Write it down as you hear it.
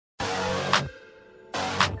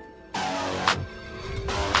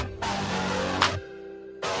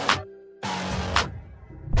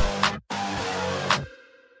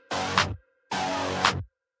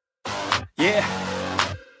Yeah,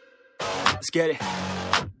 let's get it.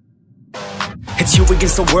 It's you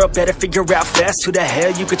against the world, better figure out fast who the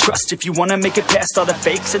hell you could trust. If you wanna make it past all the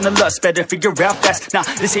fakes and the lust, better figure out fast. Nah,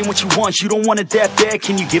 this ain't what you want, you don't want it that bad.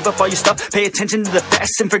 Can you give up all your stuff, pay attention to the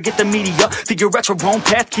facts and forget the media? Figure out your own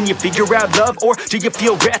path, can you figure out love? Or do you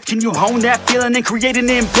feel wrath? Can you hone that feeling and create an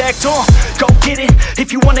impact? Go get it,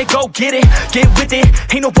 if you want it, go get it. Get with it,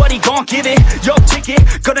 ain't nobody gon' give it your ticket,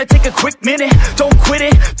 gonna take a quick minute. Don't quit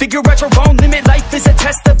it, figure out your own limit. Life is a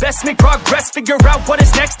test, the best make progress. Figure out what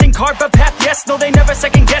is next and carve a path, yes. No, they never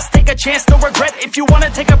second guess, take a chance, no regret. If you wanna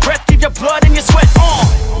take a breath, give your blood and your sweat.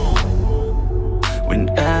 When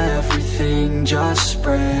everything just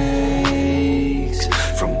breaks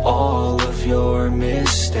from all of your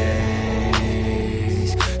mistakes,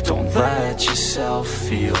 don't let yourself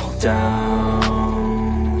feel down.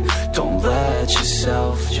 Don't let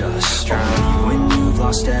yourself just drown. When you've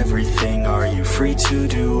lost everything, are you free to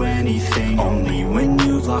do anything? Only when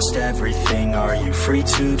you've lost everything, are you free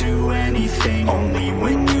to do anything? Only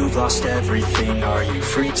when you've lost everything, are you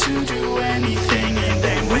free to do anything? And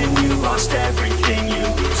then when you lost everything, you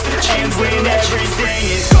lose the chance. And when everything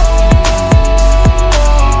is gone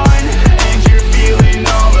and you're feeling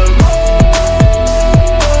all alone,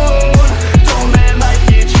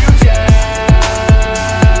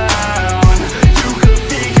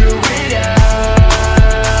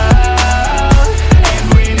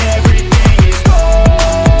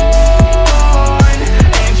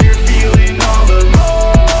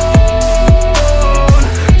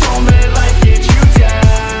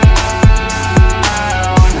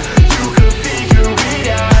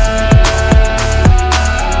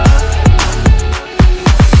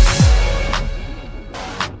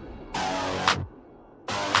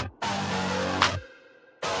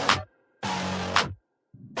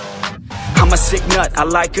 I'm a sick nut, I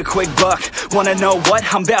like a quick buck. Wanna know what?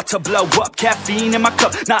 I'm about to blow up. Caffeine in my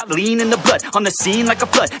cup, not lean in the blood. On the scene like a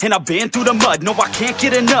flood, and I've been through the mud. No, I can't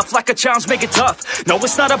get enough, like a challenge, make it tough. No,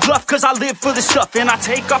 it's not a bluff, cause I live for this stuff. And I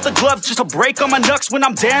take off the gloves just to break all my knucks. When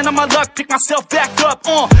I'm down on my luck, pick myself back up.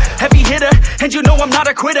 Heavy hitter, and you know I'm not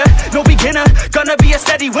a quitter. No beginner, gonna be a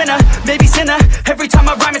steady winner. Maybe sinner, every time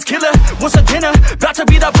I rhyme is killer. What's a dinner? About to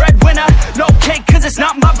be the breadwinner. No cake, cause it's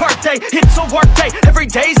not my birthday. It's a work day, every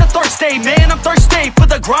day's a Thursday. Man, I'm thirsty for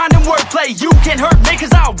the grind and wordplay. You can't hurt me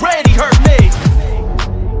cause I already hurt me.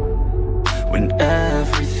 When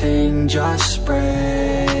everything just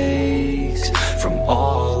breaks from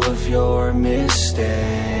all of your mistakes,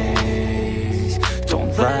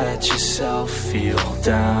 don't let yourself feel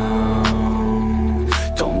down.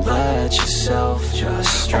 Don't let yourself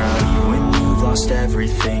just drown. When you've lost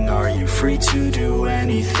everything, are you free to do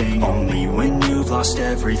anything? Only when you've lost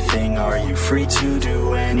everything, are you free to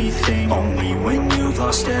do anything? Only when you've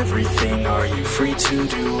lost everything, are you free to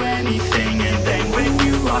do anything? And then when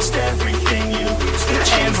you lost everything, you lose the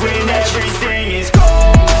chance. And when everything is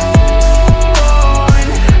gone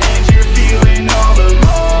and you're feeling all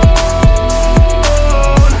alone,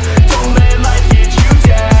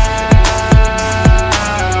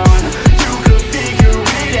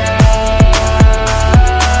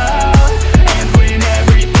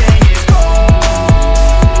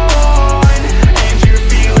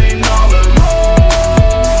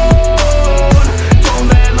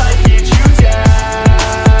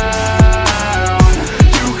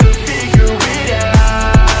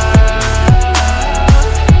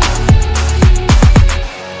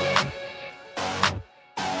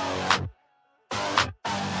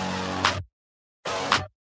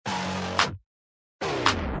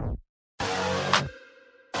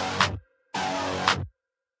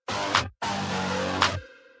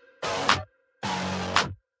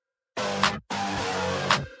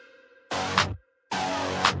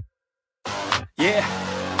 yeah,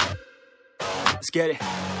 let's get it.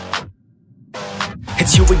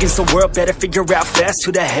 It's you against the world, better figure out fast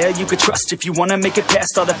who the hell you could trust. If you wanna make it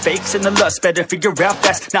past all the fakes and the lust, better figure out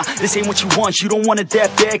fast. Nah, this ain't what you want, you don't want it that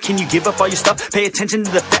bad. Can you give up all your stuff, pay attention to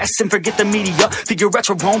the facts and forget the media? Figure out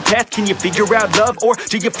your own path, can you figure out love? Or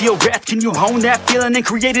do you feel wrath? Can you hone that feeling and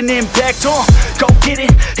create an impact? Go get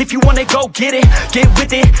it, if you want it, go get it. Get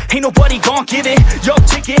with it, ain't nobody gon' give it your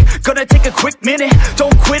ticket, gonna take a quick minute.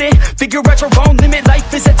 Don't quit it, figure out your own limit.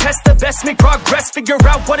 Life is a test, the best make progress. Figure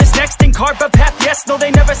out what is next and carve a path, yes. No, they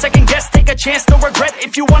never second guess, take a chance, no regret.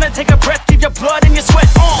 If you wanna take a breath, give your blood and your sweat.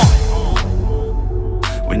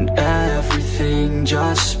 When everything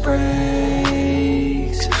just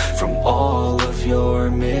breaks from all of your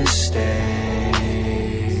mistakes,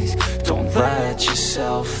 don't let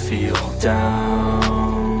yourself feel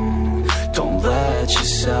down. Don't let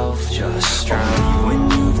yourself just drown. When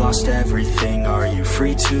you've lost lost everything are you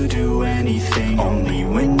free to do anything. Only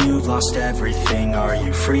when you've lost everything are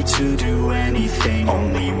you free to do anything.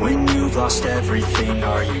 Only when you've lost everything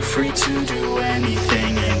are you free to do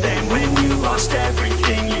anything. And then when you lost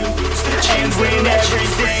everything you lose the chance. And when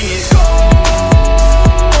everything is gone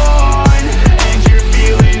and you're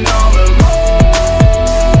feeling all alone,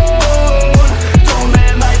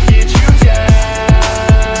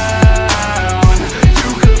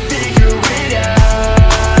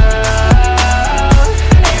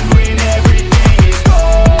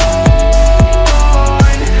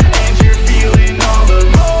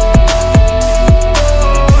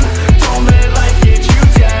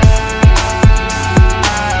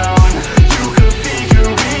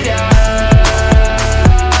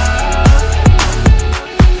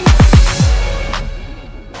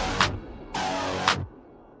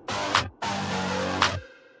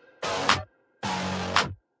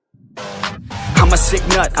 I'm a sick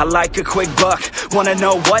nut, I like a quick buck. Wanna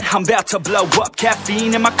know what? I'm about to blow up.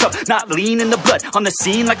 Caffeine in my cup, not lean in the blood. On the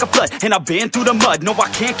scene like a flood, and I've been through the mud. No, I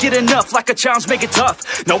can't get enough, like a challenge, make it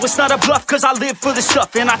tough. No, it's not a bluff, cause I live for this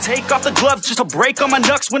stuff. And I take off the gloves just to break all my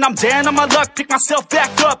knucks. When I'm down on my luck, pick myself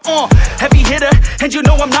back up. Heavy hitter, and you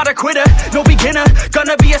know I'm not a quitter. No beginner,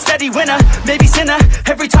 gonna be a steady winner. Maybe sinner,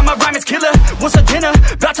 every time I rhyme it's killer. What's a dinner?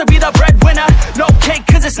 About to be the breadwinner. No cake,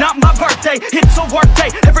 cause it's not my birthday. It's a work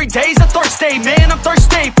day, every day's a Thursday. Man, I'm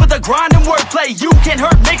thirsty for the grind and wordplay. You can't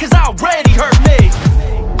hurt me cause I already hurt me.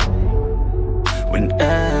 When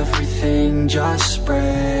everything just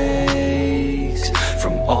breaks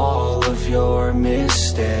from all of your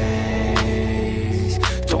mistakes,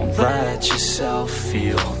 don't let yourself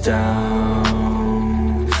feel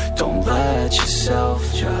down. Don't let yourself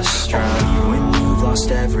just drown. Only when you've lost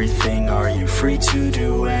everything are you free to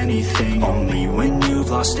do anything. Only when you've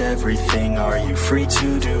lost everything are you free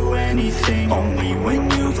to do anything. Only when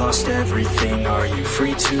you've lost everything are you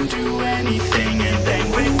free to do anything. And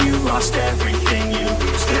then when you lost everything you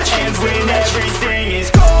lose the chance. And when everything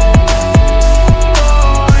is gone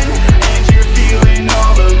and you're feeling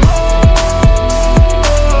all alone,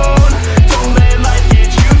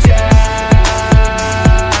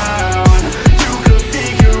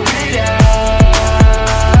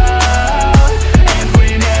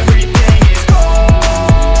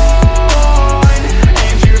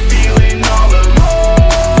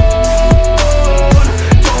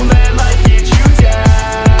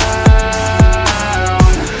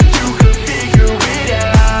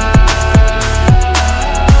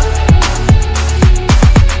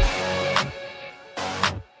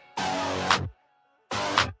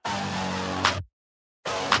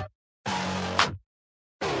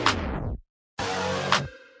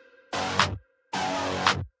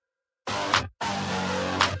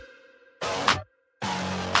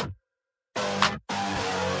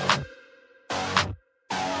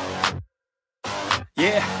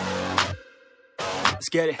 yeah, let's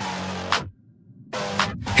get it.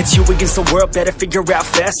 It's you against the world, better figure out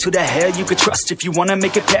fast who the hell you could trust. If you wanna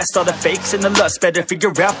make it past all the fakes and the lust, better figure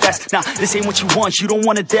out fast. Nah, this ain't what you want, you don't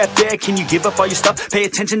want it that bad. Can you give up all your stuff, pay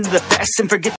attention to the facts and forget